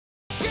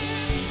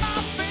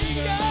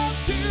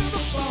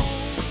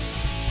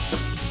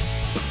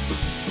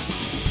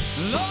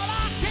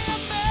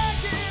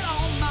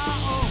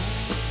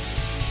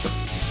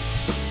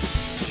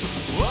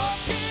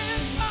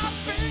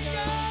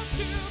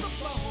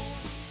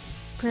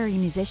Prairie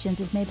Musicians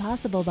is made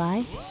possible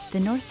by the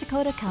North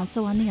Dakota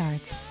Council on the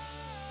Arts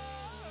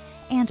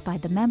and by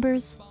the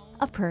members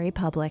of Prairie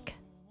Public.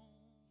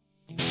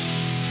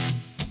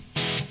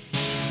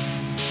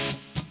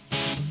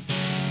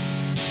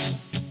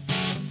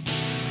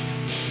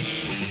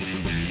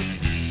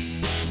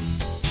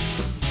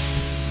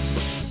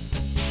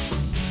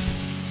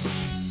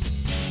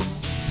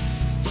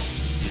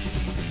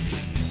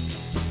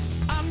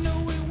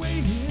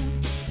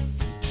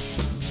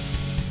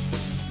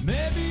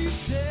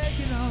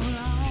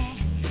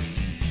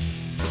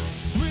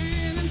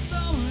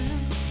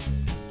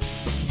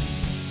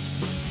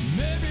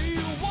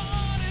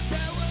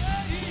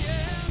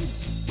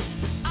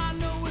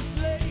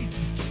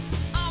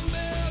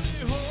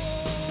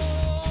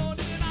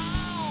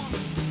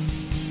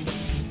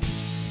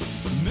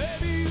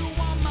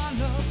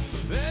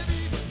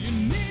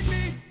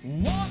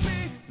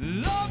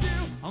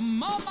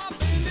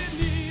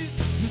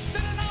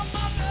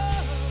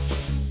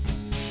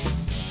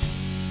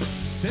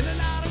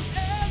 Sending out an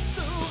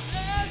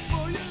SOS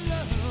for your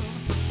love.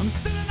 I'm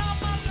sending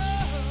out my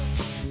love.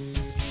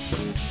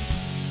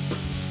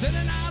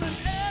 Sending out an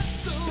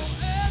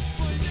SOS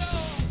for you.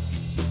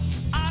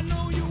 I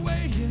know you're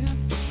waiting.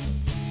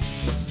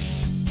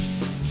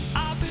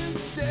 I've been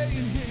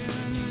staying here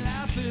and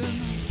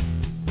laughing.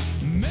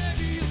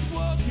 Maybe it's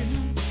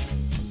working.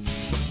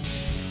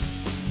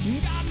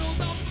 God knows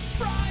I'm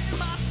crying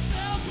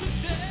myself to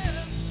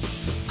death.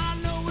 I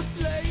know it's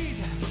late.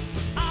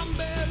 I'm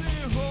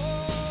barely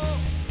home.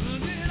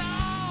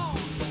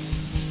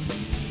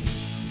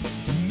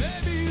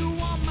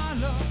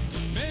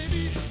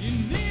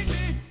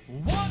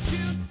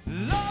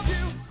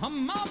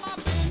 I'm on my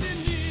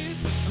bending knees.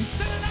 I'm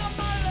sending out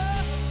my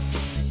love.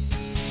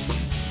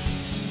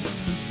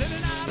 I'm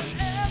sending out an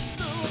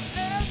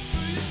SOS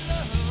for your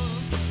love.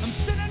 I'm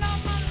sending out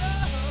my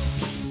love.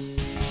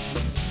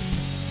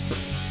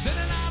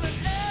 Sending out an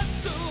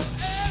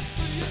SOS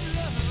for your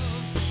love.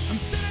 I'm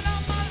sending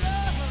out my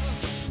love.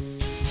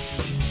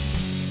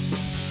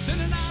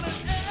 Sending out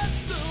an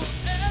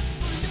SOS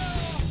for you.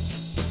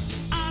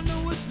 I know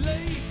it's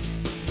late.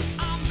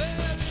 I'm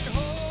barely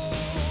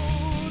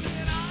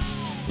holding on.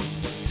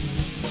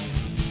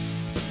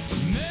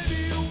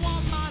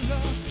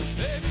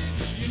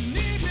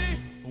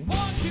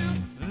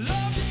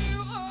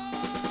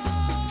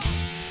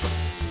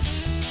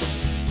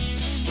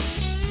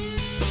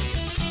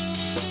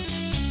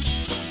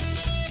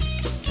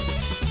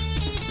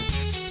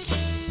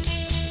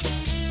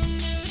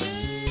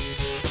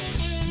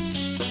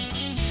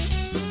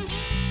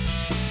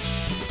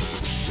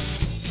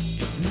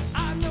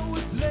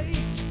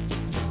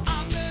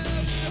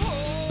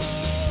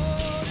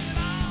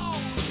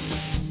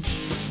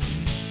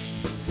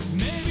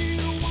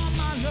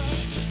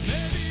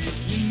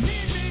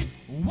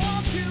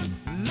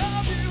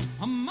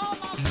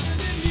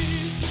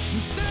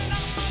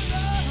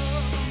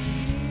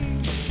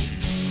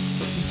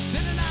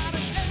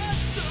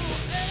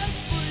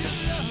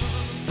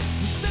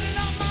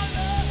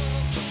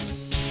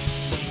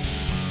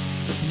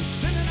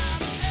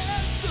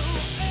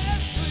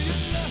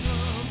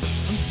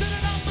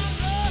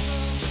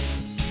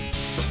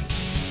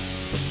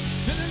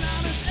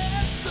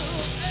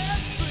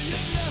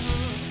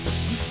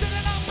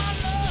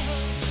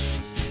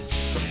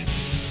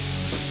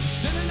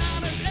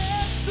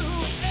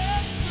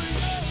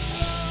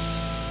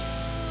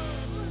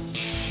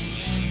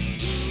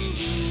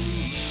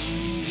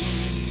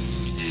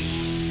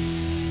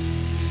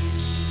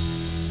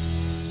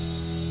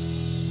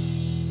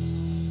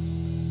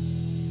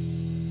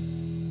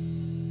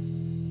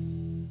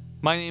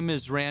 My name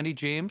is Randy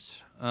James.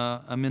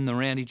 I'm in the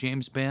Randy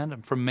James Band.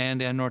 I'm from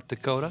Mandan, North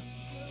Dakota.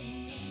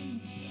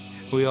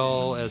 We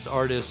all, as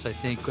artists, I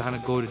think, kind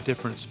of go to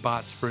different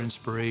spots for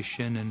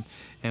inspiration,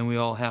 and we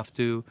all have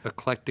to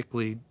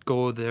eclectically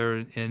go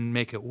there and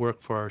make it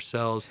work for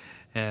ourselves.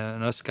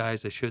 And us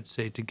guys, I should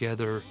say,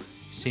 together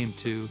seem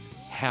to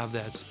have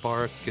that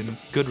spark and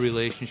good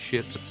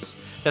relationships.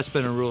 That's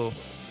been a real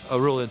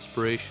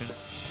inspiration.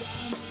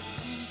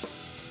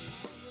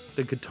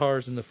 The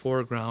guitars in the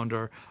foreground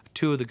are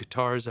two of the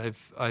guitars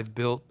I've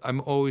built. I'm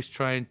always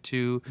trying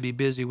to be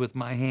busy with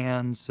my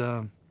hands.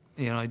 You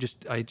know, I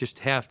just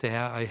have to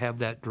I have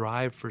that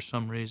drive for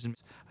some reason.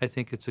 I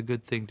think it's a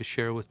good thing to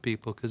share with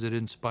people because it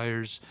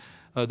inspires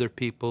other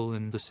people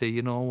and to say,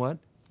 you know what,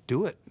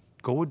 do it,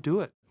 go do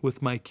it.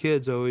 With my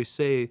kids, I always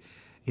say,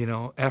 you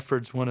know,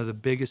 effort's one of the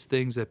biggest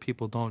things that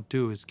people don't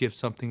do is give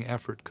something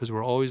effort because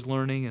we're always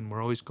learning and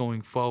we're always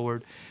going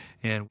forward,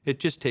 and it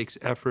just takes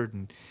effort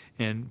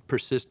and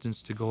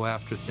persistence to go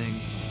after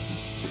things.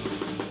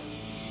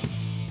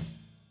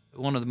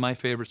 One of my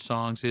favorite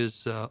songs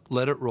is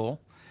Let It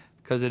Roll,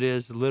 because it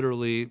is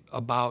literally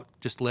about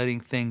just letting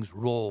things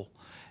roll.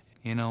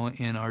 You know,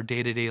 in our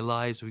day-to-day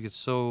lives, we get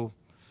so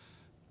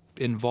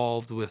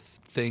involved with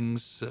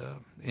things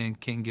and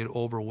can get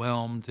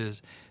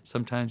overwhelmed.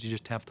 Sometimes you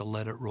just have to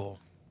let it roll.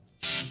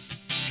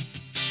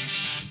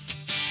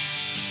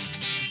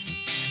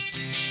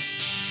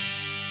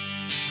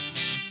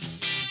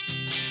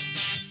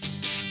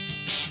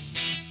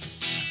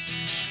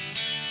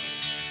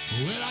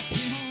 Well, I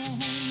came home,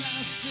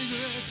 last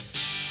cigarette.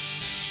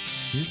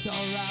 It's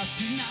alright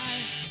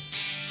tonight.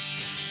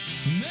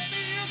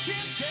 Maybe you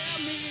can tell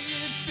me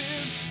if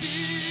it's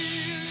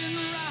feeling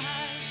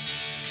right.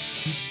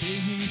 You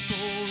take me for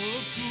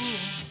a fool.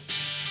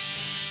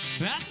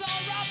 That's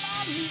alright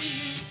by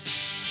me.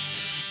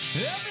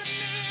 Every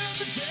minute of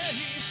the day,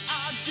 I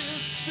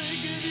just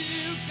think of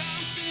you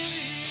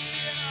constantly.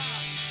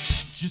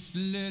 Just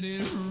let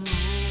it roll.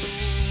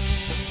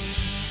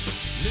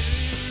 Let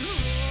it roll.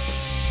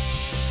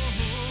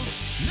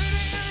 Let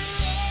it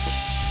roll.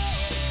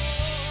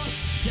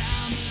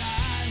 Down the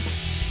life's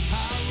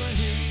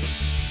highway.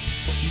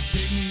 You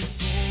take me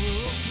for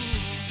a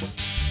fool.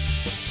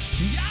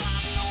 God, I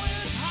know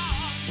it's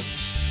hard.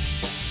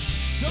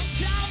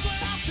 Sometimes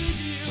when I think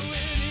of you,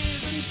 it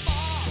isn't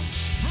far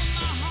from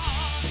my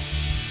heart.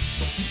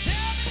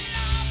 Tell me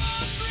I'm a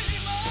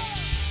dreamer.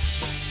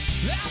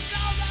 That's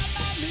alright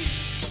by me.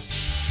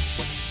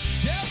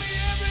 Tell me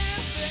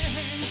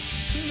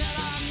everything that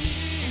I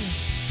need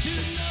to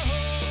know.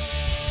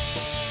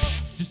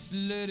 Just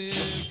let it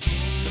go.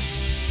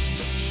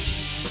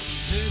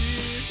 Let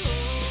it go.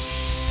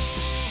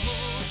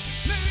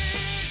 Let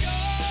it go.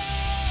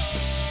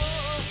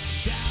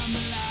 Down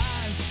the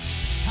life's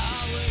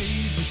highway.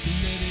 Just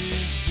let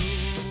it go.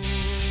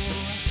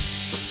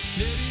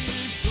 Let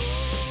it go.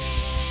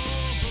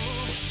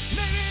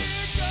 Let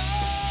it go.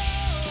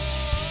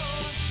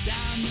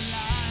 Down the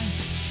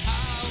life's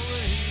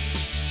highway.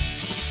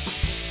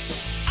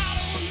 I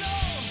don't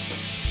know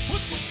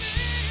what you're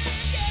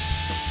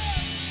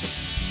thinking,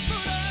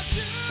 but I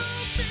do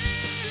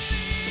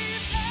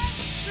believe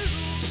that's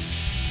true.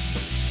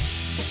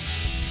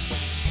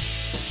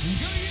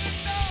 Girl, you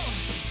know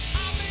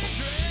I've been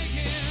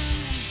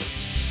drinking,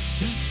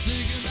 just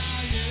thinking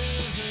about you.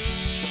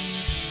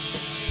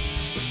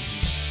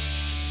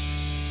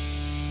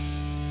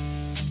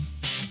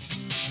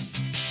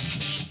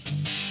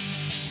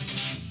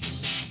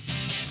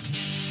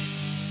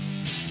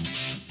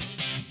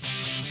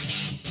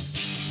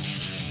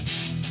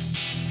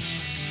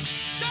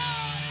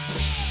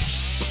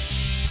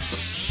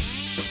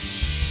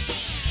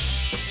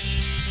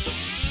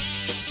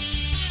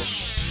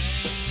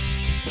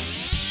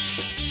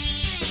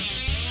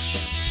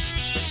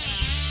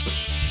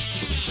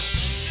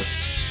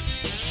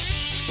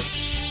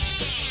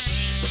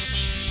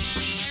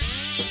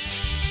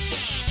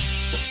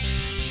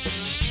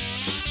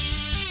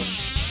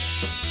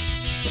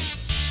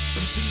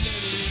 Just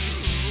let it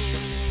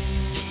roll.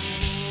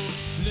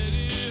 Let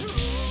it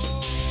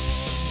roll.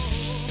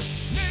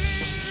 Let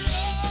it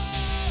roll.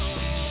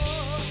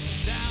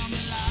 Down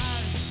the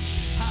life's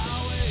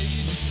highway.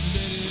 Just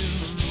let it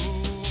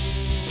roll.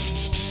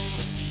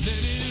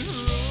 Let it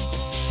roll.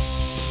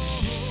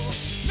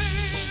 Let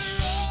it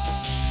roll.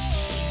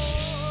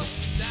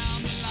 Down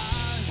the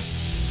life's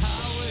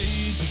highway.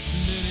 Just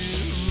let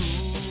it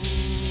roll.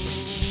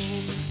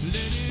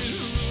 Let it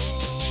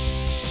roll.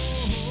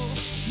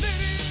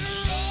 Let it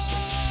roll.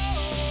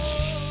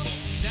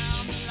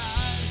 Down the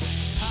life's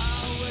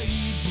highway.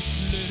 Just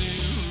let it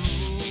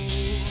roll.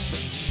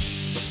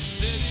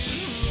 Let it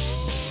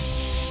roll.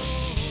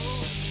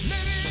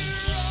 Let it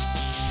roll.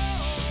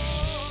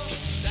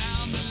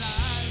 Down the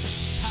life's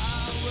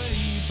highway.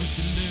 Just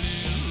let it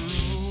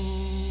roll.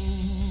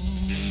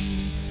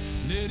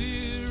 Let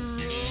it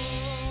roll.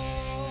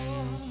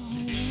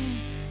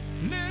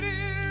 Let it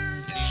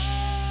roll.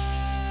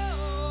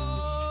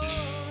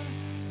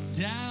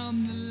 Down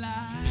the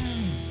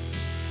life's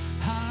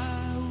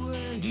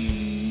highway.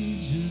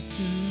 Just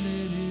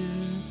let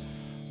it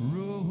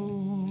roll.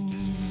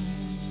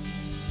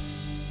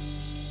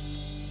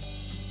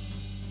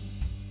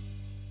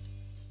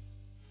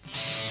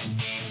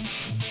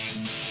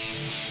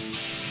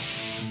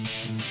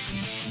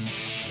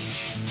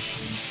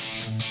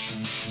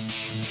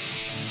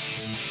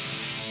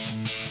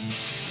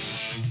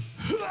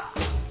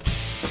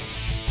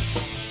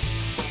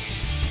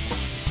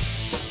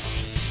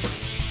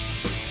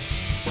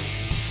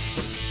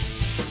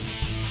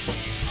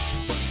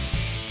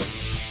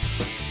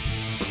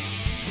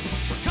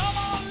 Come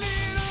on,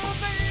 little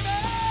baby.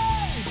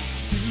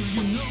 Do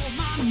you know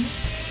my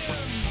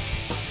name?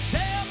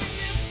 Tell me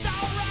it's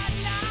alright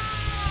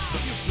now.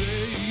 You're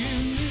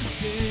playing this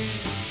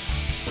game.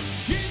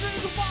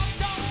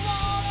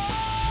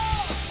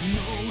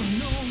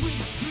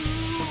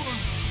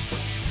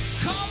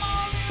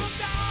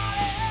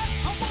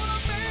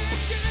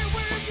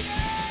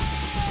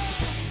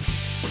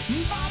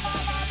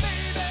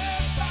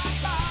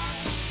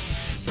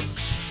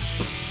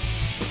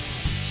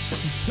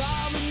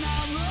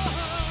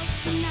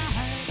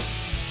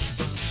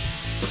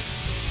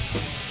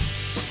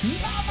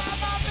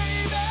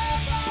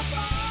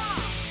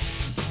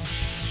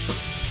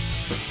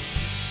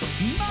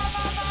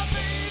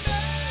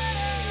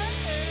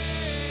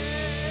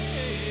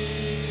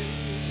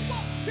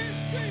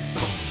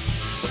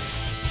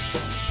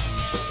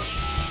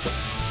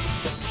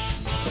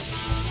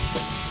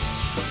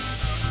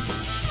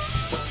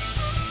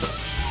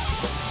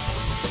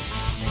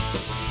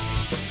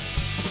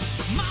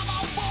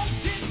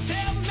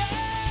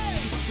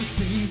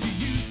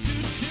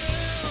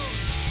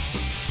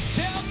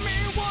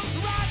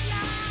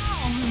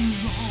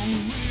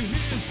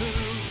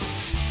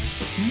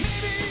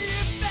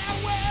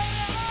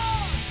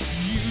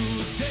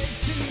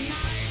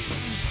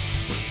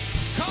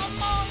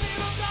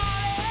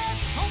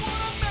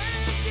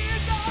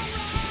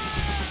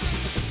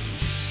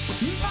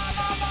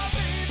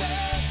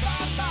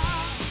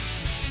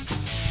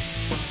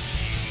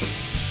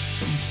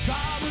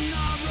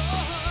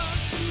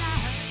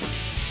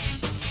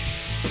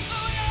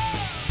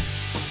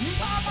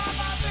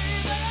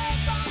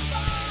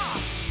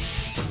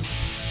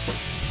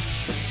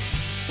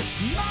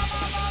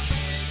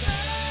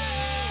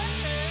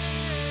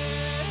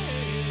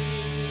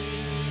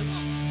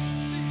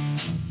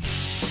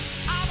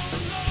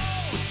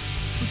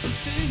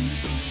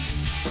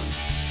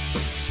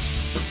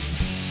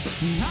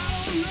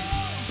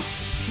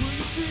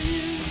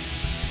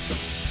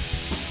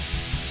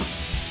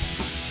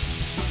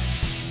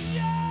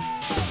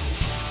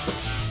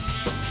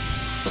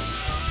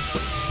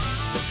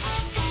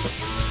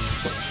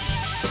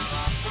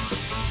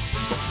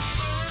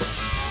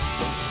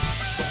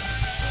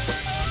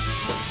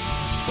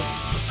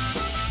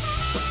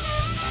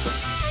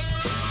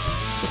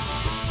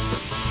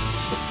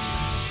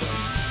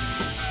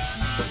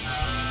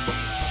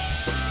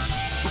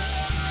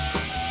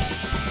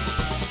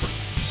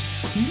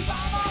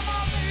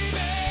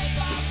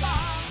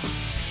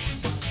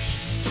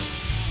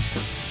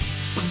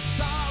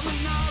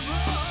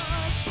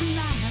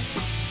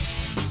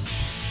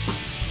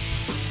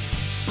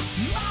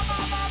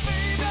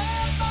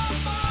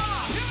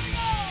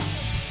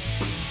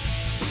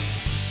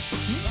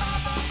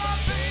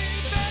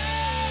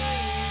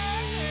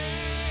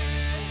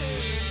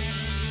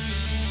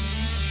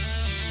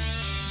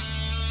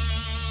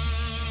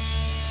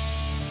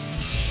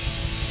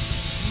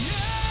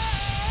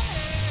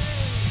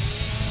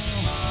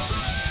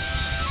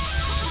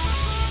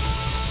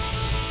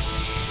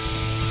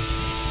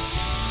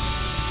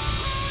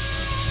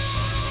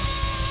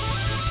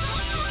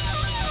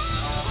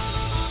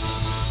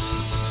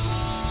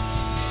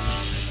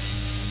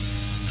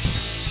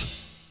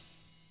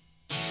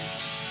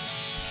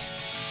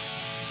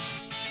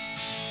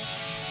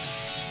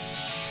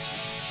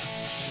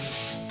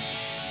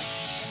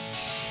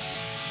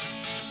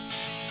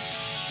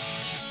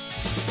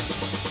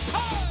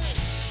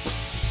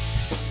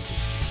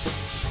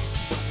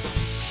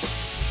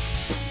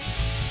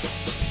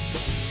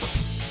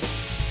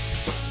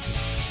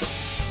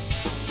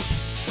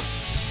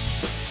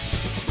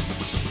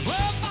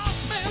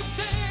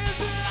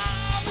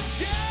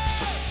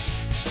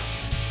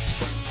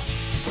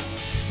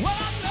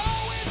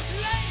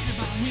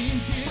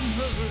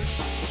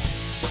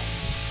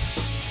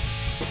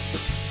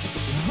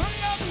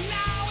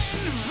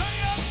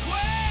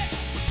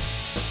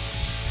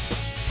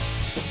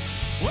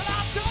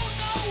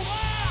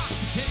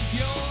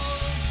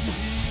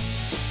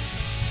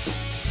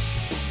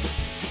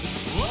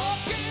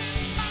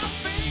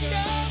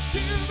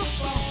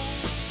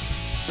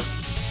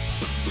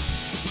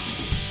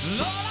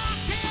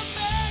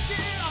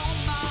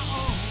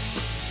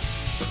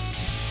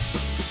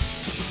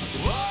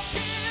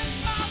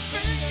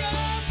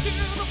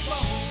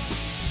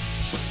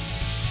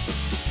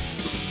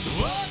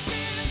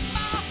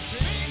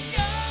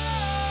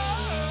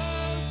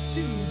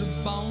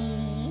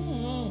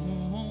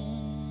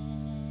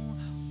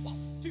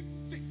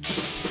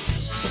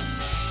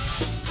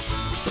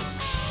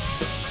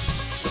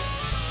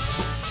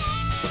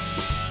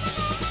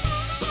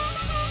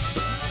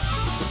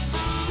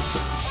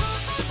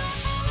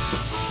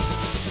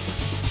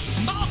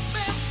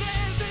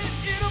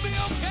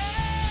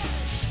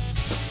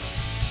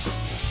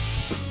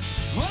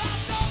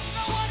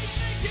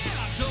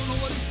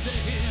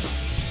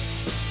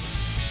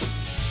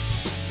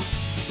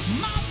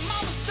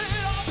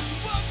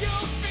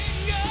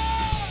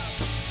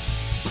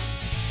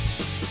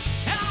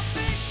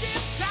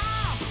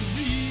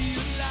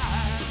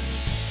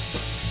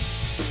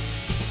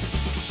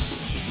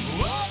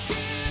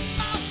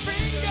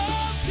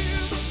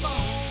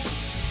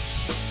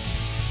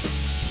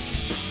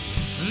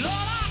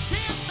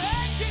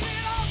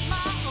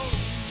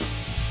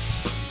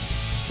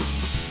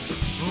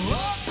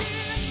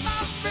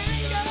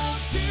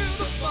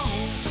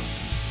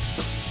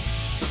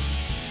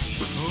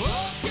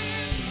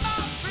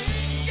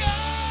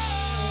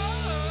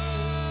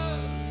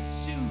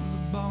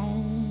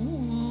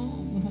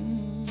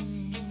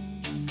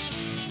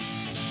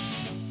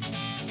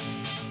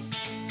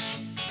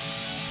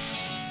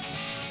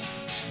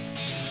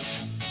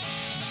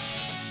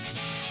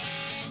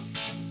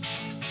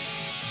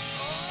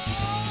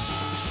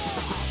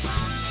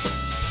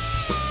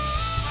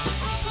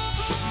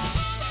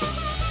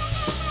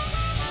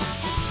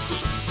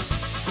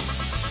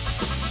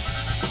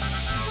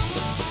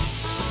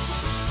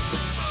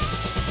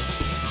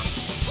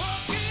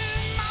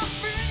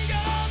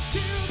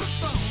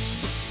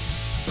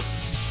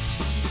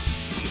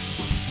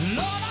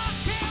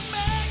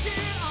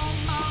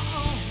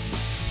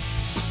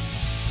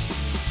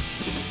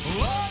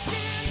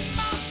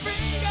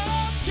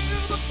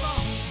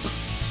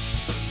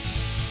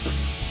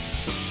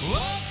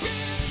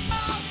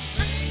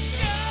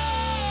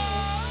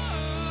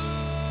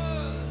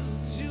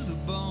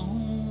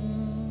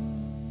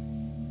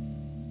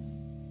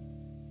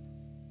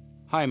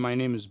 Hi, my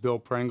name is Bill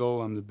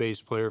Pringle. I'm the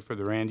bass player for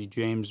the Randy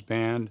James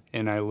Band,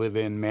 and I live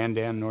in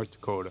Mandan, North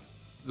Dakota.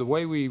 The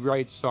way we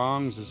write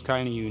songs is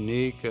kind of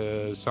unique.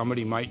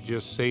 Somebody might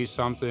just say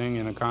something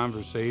in a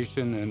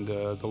conversation, and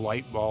the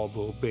light bulb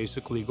will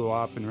basically go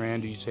off in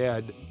Randy's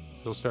head.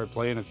 He'll start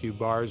playing a few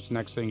bars.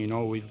 Next thing you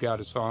know, we've got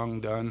a song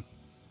done.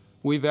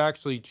 We've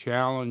actually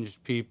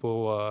challenged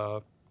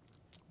people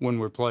when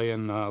we're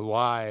playing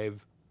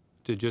live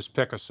to just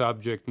pick a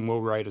subject and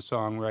we'll write a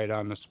song right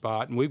on the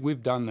spot. And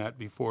we've done that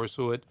before,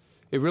 so it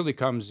really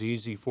comes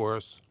easy for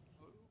us.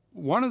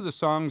 One of the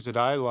songs that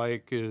I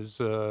like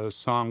is a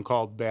song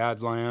called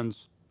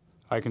Badlands.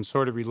 I can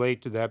sort of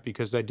relate to that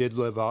because I did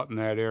live out in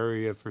that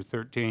area for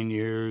 13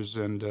 years,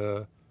 and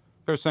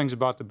there's things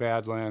about the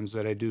Badlands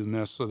that I do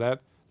miss, so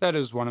that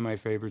is one of my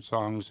favorite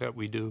songs that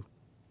we do.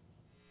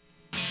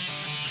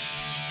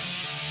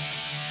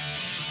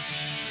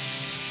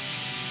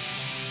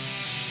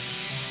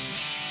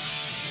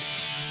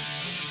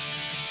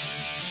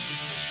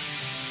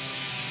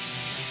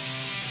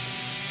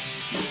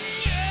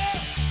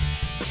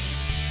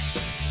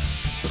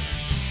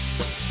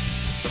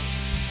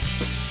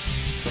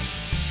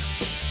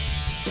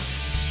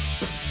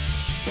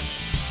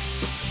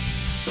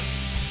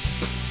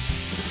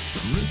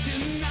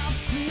 Listen out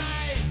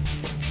tonight.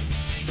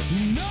 You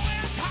know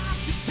it's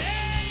hard to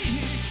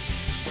take.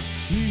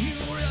 You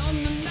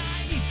run the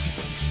night,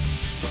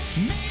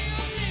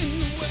 man in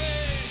the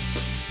way.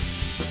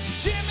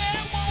 Jimmy,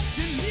 won't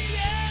you lead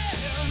it?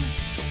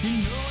 You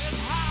know it's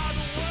hard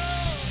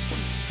work.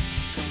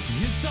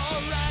 It's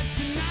alright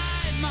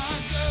tonight, my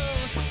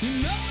girl. You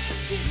know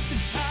it's just the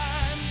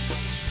time.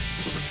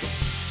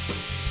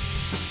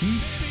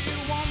 Baby, you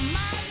want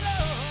my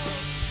love.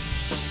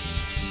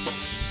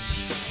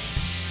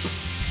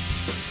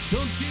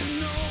 Don't you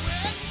know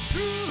it's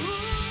true?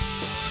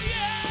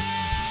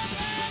 Yeah,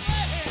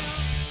 baby.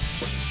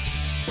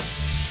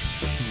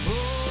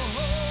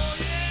 Oh,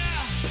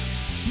 yeah,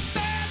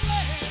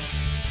 baby.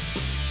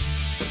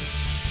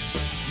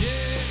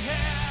 Yeah.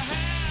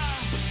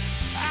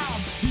 Oh,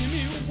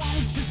 Jimmy,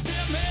 won't you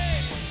sell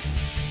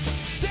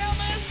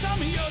me some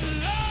of your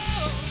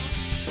love?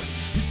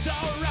 It's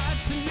alright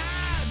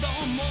tonight, the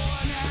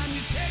morning, and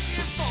you take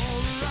it for a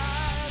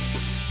ride.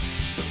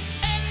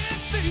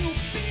 Anything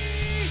will be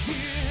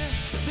here,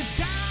 the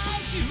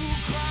times you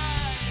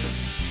cried.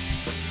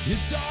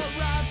 It's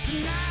alright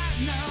tonight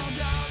now,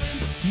 darling,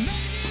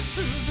 make it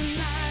through the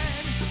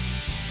night.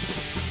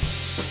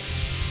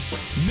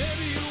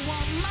 Maybe you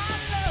want my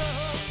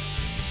love.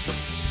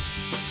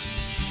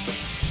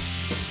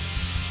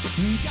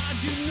 God,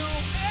 you know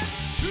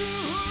it's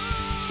true.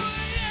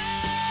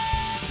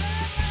 Yeah,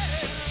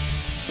 baby.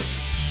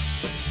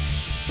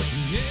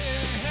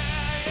 Yeah,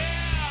 baby.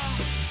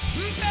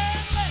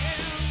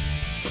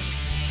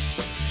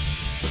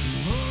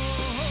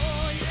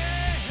 Oh,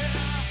 yeah,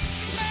 baby.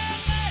 Yeah,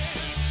 baby.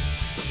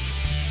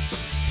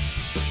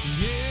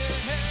 Yeah.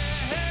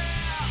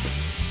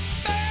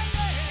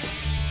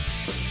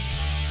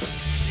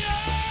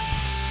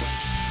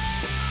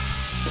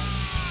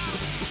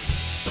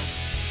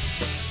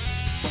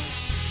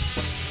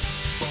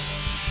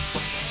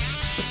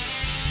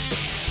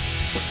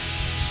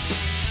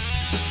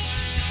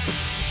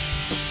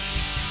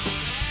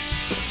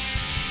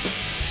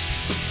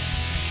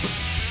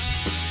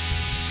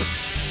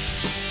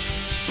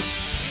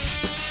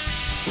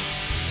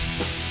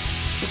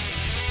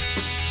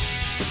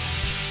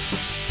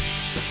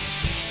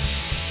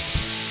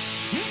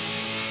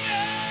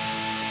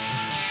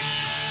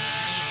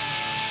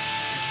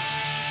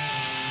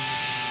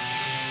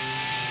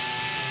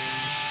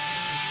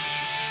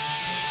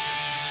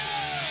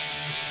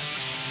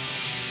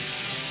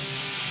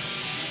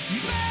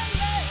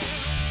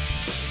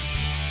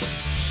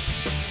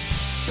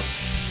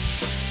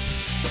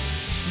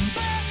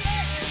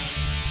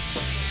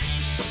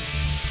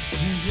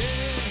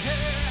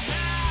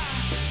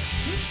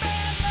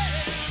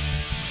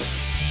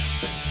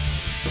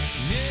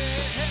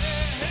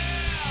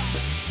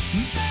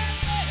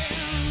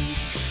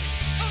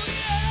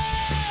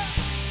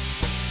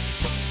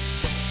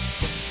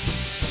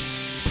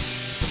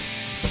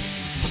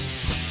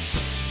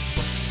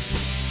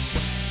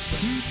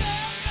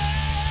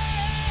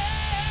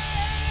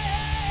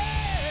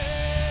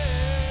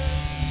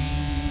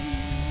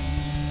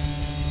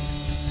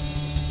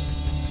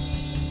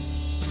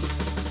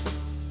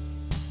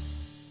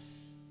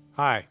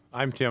 Hi,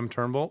 I'm Tim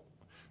Turnbull,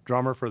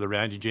 drummer for the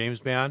Randy James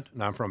Band,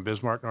 and I'm from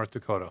Bismarck, North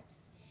Dakota.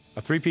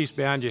 A three-piece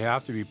band, you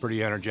have to be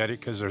pretty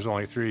energetic because there's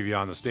only three of you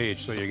on the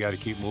stage, so you got to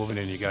keep moving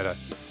and you got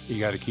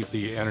to keep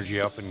the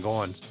energy up and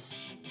going.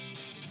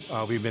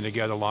 We've been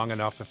together long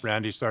enough. If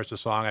Randy starts a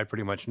song, I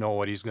pretty much know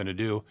what he's going to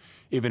do,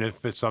 even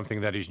if it's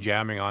something that he's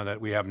jamming on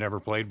that we have never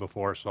played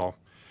before. So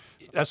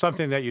that's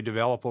something that you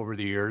develop over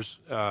the years.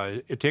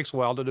 It takes a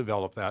while to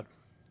develop that.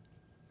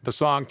 The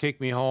song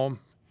 "Take Me Home,"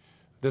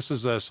 this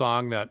is a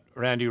song that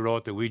Randy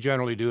wrote that we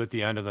generally do at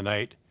the end of the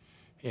night,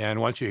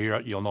 and once you hear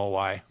it, you'll know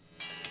why.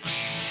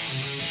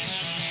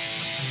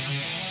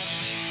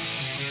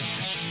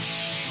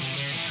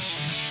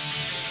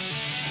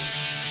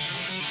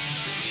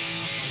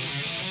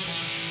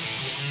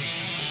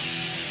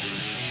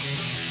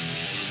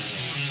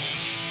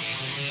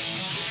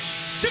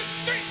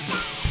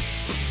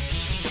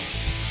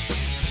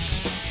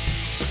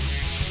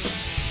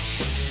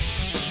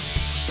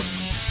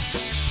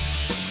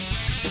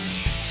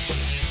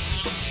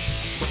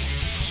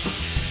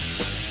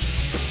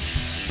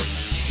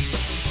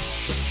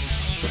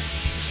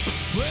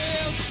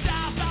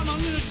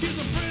 She's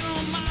a friend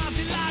of mine.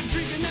 She like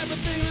drinking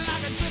everything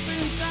like a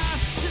dripping thigh.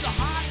 She's a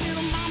hot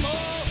little mama,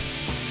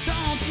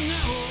 don't you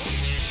know?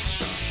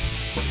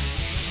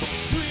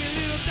 Sweet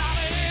little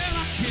darling,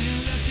 I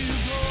can't let you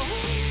go.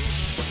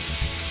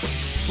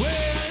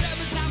 Well,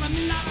 every time at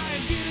midnight I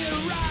get it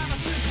right. I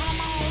say,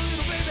 come on,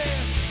 little baby,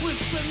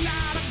 whisper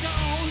night I'm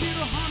gone,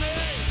 little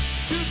honey,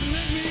 just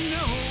let me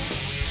know.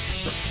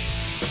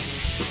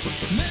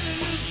 Maybe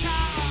this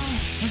time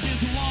I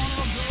just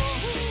wanna go.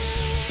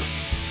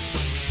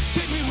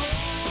 Take me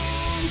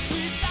home,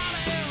 sweet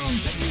darling,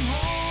 take me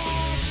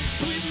home,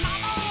 sweet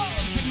mama,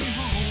 take me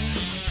home.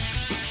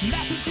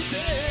 That's what she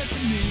said to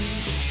me.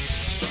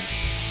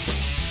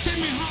 Take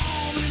me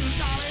home, little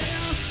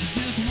darling, I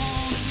just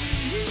wanna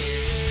breathe.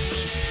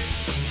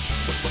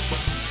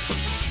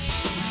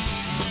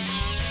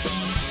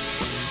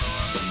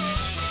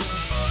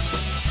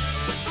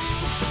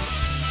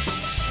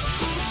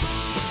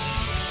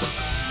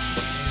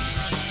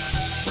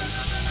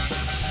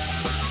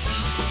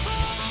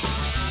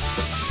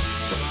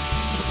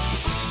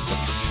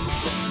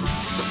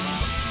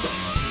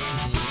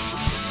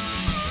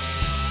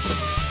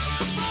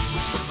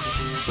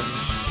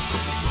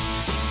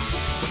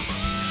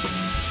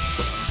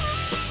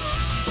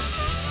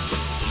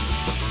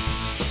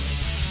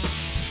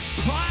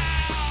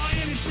 Wow,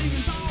 anything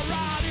is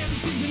alright,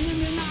 everything in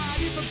the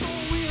night. If the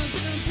four wheels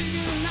and take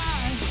it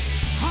tonight.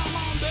 Come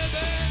on,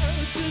 baby,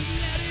 just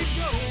let it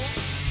go.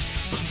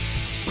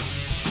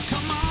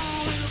 Come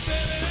on, little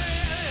baby,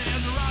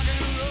 let's rock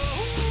and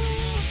roll.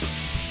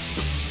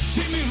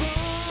 Take me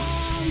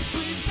home,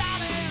 sweet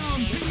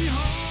darling, take me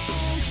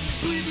home,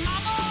 sweet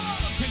mama,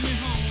 take me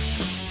home.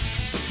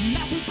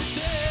 That's what she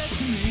said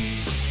to me.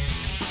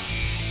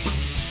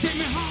 Take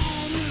me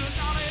home, little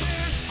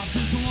darling, I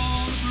just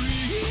wanna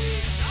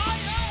breathe. Oh,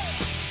 yeah.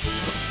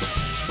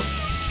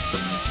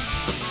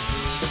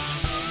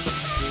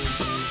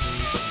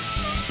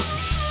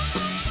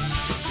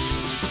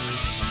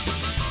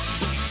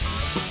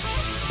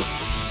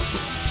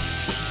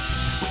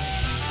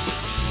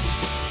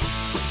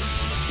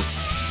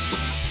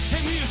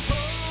 Take me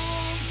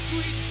home,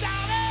 sweet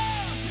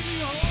darling, take me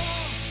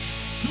home,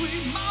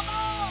 sweet mama,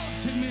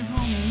 take me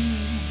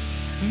home.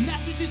 And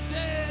that's what she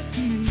said to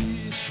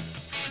me.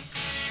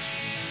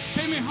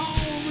 Take me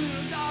home,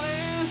 little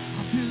darling,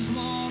 I just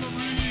wanna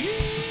breathe.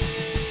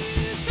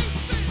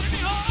 Take me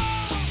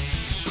home,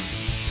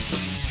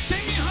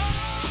 take me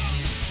home,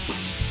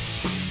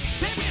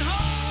 take me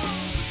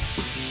home,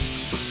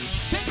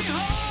 take me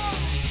home,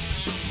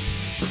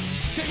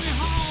 take me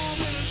home,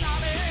 little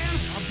darling,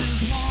 I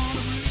just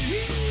wanna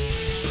breathe.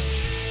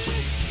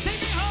 Take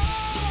me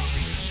home,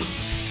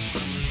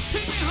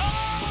 take me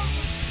home,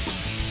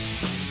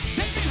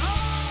 take me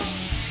home,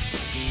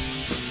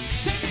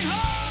 take me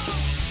home.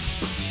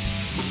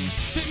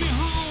 Take me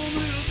home,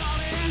 little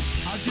darling,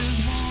 I just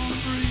wanna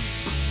breathe.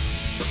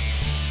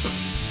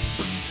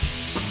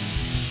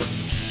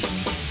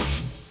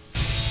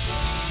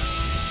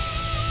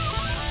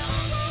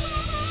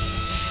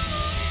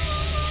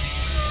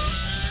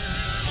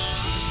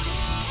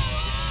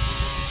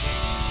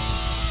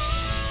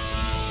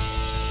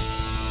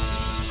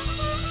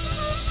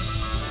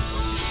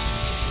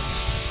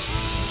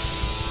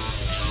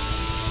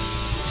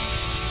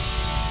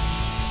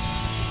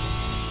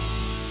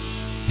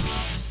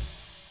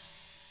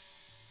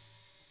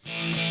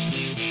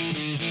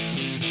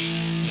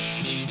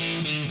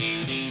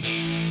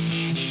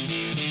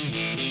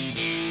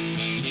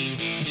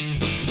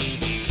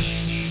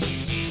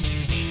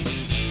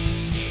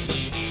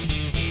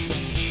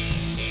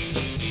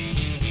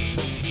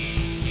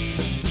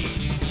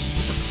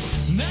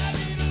 That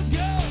little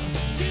girl,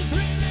 she's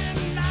really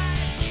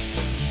nice.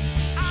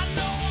 I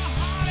know her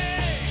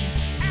heartache,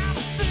 and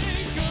I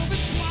think of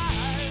it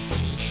twice.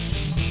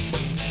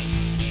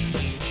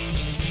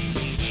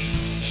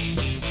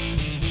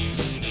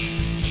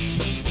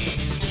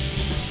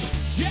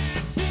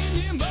 Jack be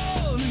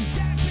nimble and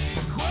Jack be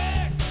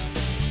quick.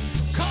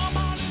 Come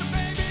on, little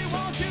baby,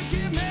 won't you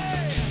give me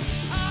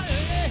a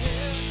lift?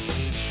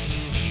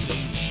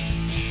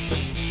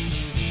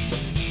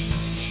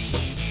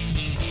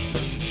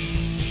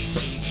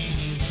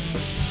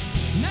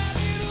 That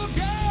little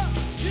girl,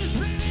 she's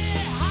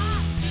really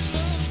hot. She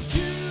loves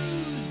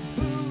shoes,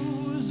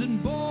 booze, and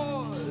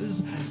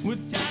boys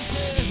with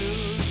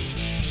tattoos.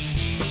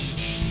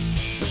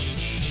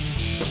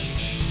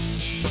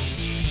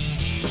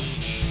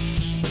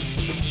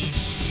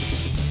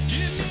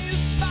 Give me a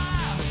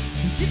smile,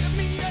 give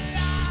me a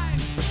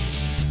line.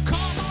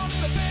 Come on,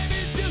 little baby,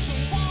 just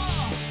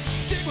wanna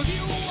stick with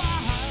you a while.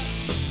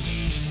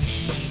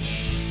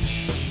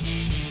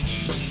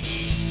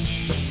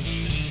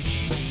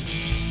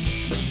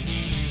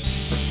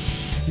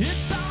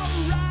 It's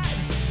alright,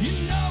 you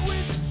know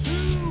it's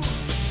true.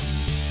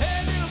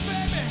 Hey, little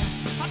baby,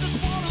 I just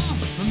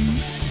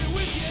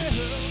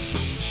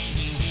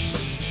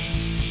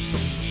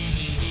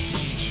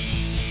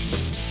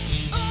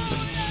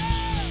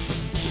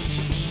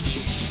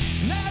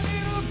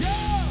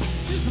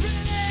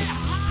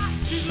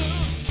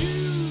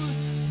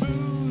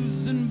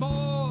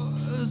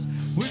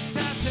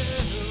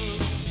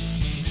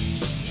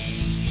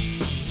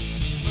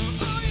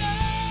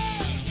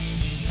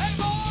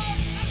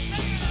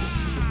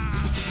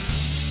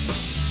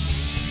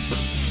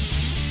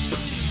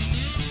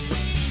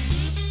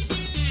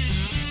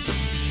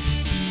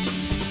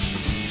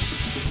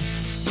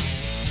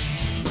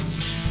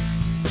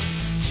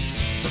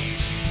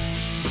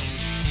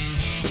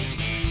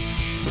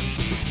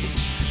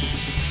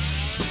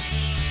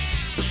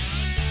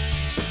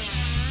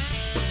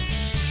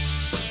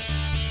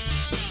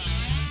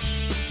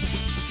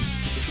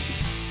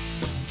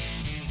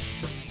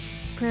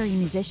Prairie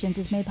Musicians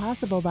is made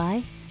possible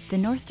by the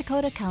North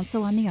Dakota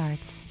Council on the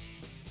Arts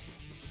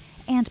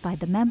and by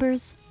the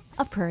members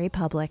of Prairie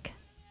Public.